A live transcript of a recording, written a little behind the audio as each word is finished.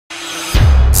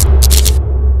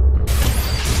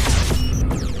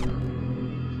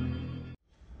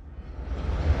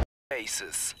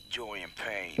Aces, joy and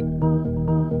pain.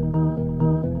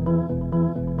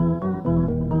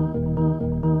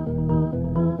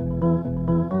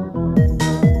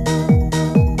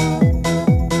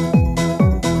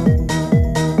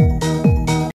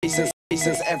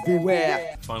 Aces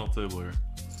everywhere. Final table here.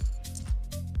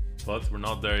 But we're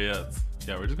not there yet.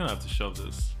 Yeah, we're just gonna have to shove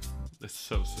this. It's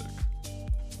so sick.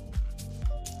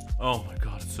 Oh my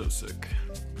god, it's so sick.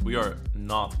 We are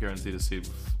not guaranteed a seat.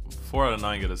 4 out of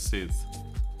 9 get a seat.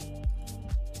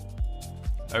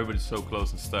 Everybody's so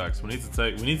close in stacks. We need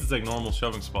to take normal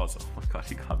shoving spots. Oh my god,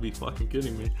 you gotta be fucking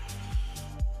kidding me.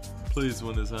 Please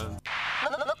win this hand.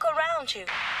 Look around you.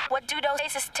 What do those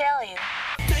aces tell you?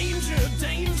 Danger,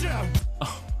 danger.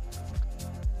 Oh.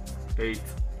 8.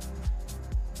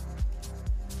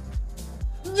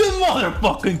 The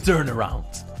motherfucking turnaround.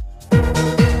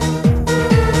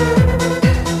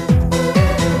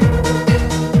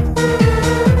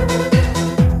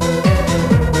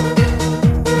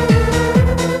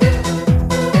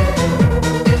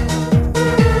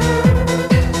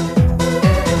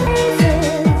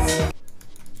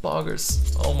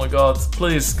 Boggers. Oh my god.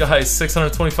 Please, guys,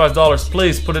 $625.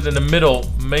 Please put it in the middle.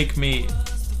 Make me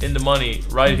in the money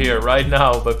right here, right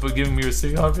now, by giving me your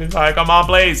 $625. Come on,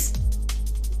 please.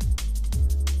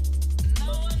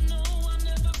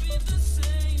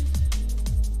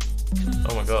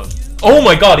 Oh my god. Oh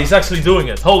my god, he's actually doing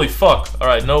it. Holy fuck.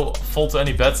 Alright, no fault to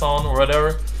any bets on or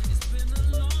whatever.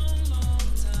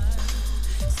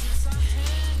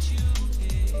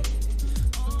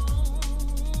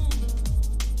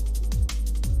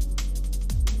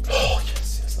 Oh,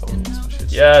 yes, yes. Oh,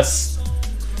 shit. Yes!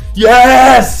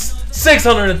 Yes!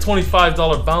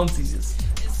 $625 bounties.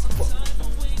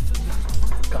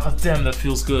 God damn, that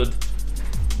feels good.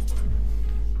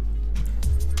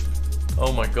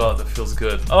 Oh my god, that feels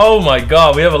good. Oh my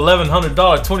god, we have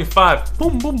 $1,100, 25.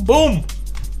 Boom, boom, boom.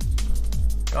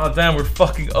 God damn, we're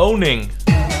fucking owning.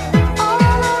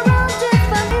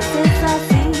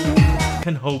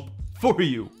 Can hope for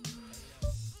you.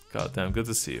 God damn, good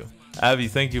to see you. Abby,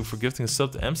 thank you for gifting a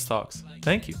sub to M Stocks.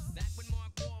 Thank you.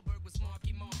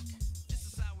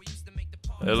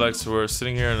 Hey Lex, we're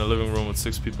sitting here in the living room with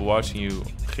 6 people watching you.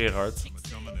 Gerard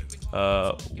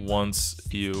wants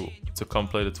you to come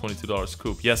play the $22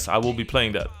 scoop. Yes, I will be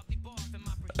playing that.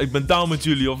 Ik ben down met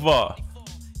jullie, of wat?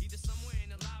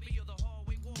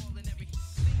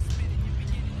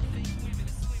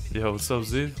 Yo, what's up,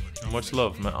 Z? Much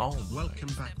love, man. Oh, welcome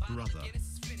back, brother.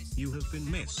 You have been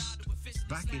missed.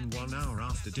 Back in 1 hour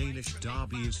after Danish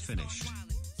derby is finished.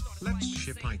 Let's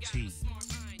ship IT.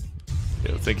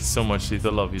 Yo, thank you so much, Heath. I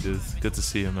love you, dude. Good to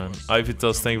see you, man. Ivy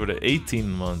Tells, thank you for the 18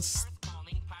 months.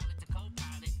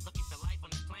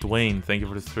 Dwayne, thank you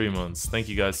for the 3 months. Thank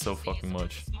you guys so fucking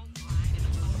much.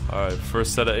 Alright,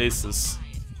 first set of aces.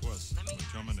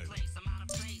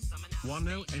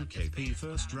 1-0 NKP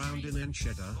first round in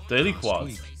Enschede. Daily quad.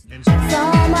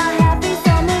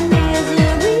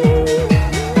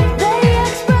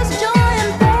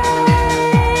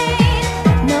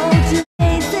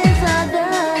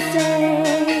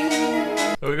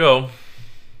 Here we go.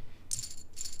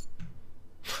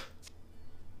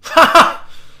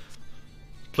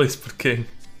 Please put king.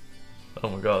 Oh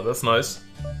my god, that's nice.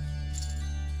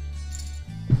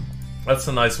 That's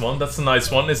a nice one. That's a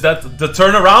nice one. Is that the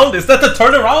turnaround? Is that the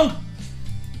turnaround?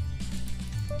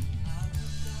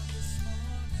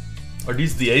 Are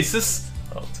these the aces?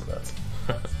 Oh, too bad.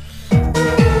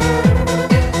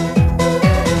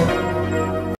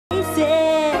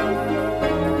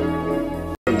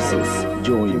 Aces,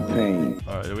 joy and pain.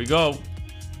 Alright, here we go.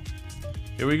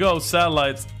 Here we go,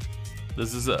 satellite.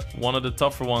 This is one of the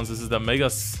tougher ones. This is the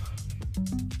Megas.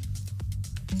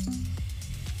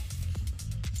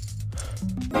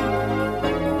 Look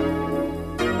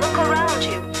around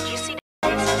you. Do you see the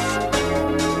aces?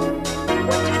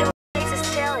 What do those aces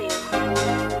tell you?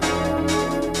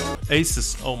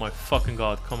 Aces. Oh my fucking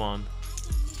god. Come on.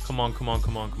 Come on, come on,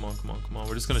 come on, come on, come on, come on.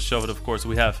 We're just gonna shove it, of course.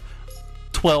 We have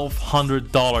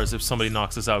 $1,200 if somebody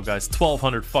knocks us out, guys.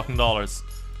 $1,200 fucking dollars.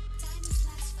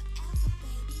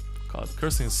 God,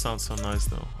 cursing sounds so nice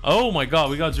though. Oh my god,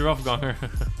 we got Giraffe Gonger.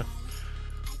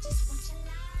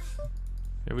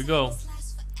 Here we go.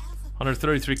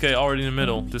 133k already in the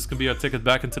middle. This can be our ticket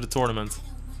back into the tournament.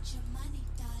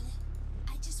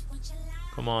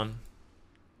 Come on.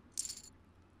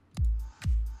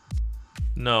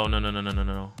 No, no, no, no, no, no,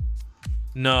 no.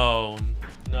 No.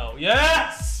 No.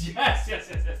 Yes! Yes, yes,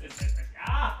 yes, yes, yes, yes.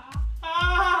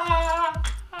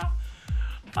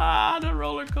 Ah, the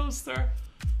roller coaster.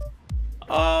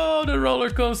 Oh, the roller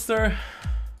coaster.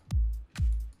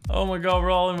 Oh my god,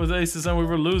 we're all in with aces and we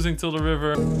were losing till the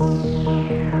river.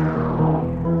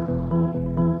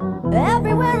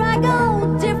 Everywhere I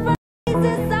go, different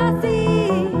faces I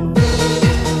see.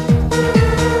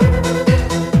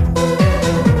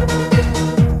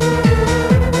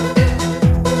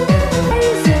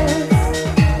 Faces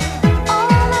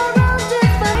all around,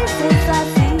 different faces I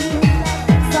see.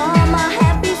 Some are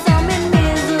happy, some in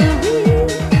misery.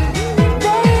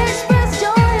 They express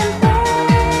joy and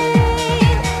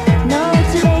pain. No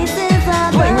two faces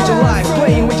are Playing with your life,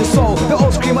 playing with your soul. They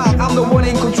all scream out, I'm the one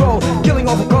in control. Killing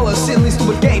off colors, silly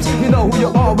stupid games. You know who you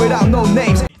are without no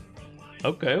names.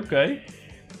 Okay, okay.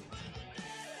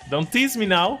 Don't tease me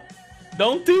now.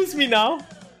 Don't tease me now.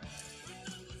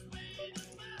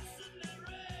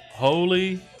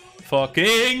 Holy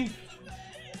fucking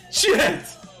shit.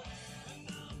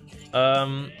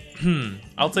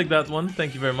 I'll take that one.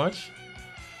 Thank you very much.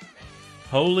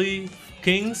 Holy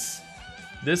kings.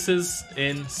 This is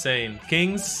insane.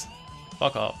 Kings,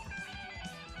 fuck off.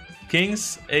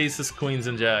 Kings, aces, queens,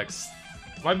 and jacks.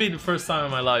 Might be the first time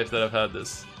in my life that I've had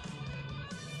this.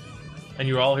 And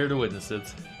you're all here to witness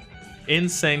it.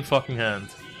 Insane fucking hand.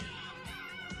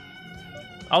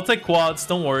 I'll take quads,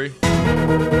 don't worry.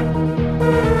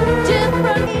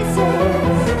 different faces.